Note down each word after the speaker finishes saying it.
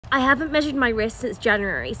I haven't measured my wrist since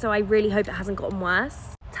January, so I really hope it hasn't gotten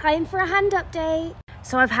worse. Time for a hand update.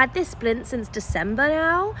 So I've had this splint since December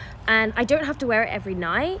now, and I don't have to wear it every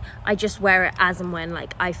night. I just wear it as and when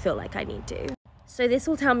like I feel like I need to. So this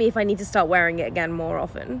will tell me if I need to start wearing it again more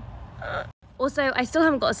often. Also, I still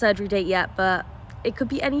haven't got a surgery date yet, but it could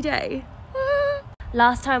be any day.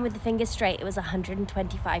 Last time with the fingers straight, it was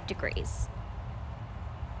 125 degrees.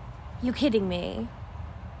 You kidding me?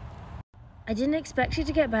 I didn't expect it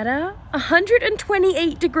to get better.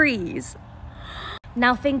 128 degrees.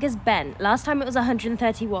 Now fingers bent. Last time it was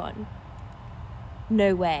 131.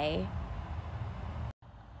 No way.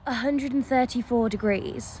 134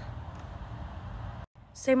 degrees.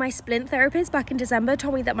 So my splint therapist back in December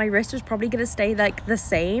told me that my wrist was probably going to stay like the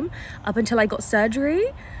same up until I got surgery.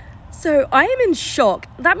 So I am in shock.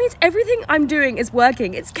 That means everything I'm doing is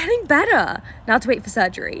working. It's getting better. Now to wait for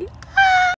surgery.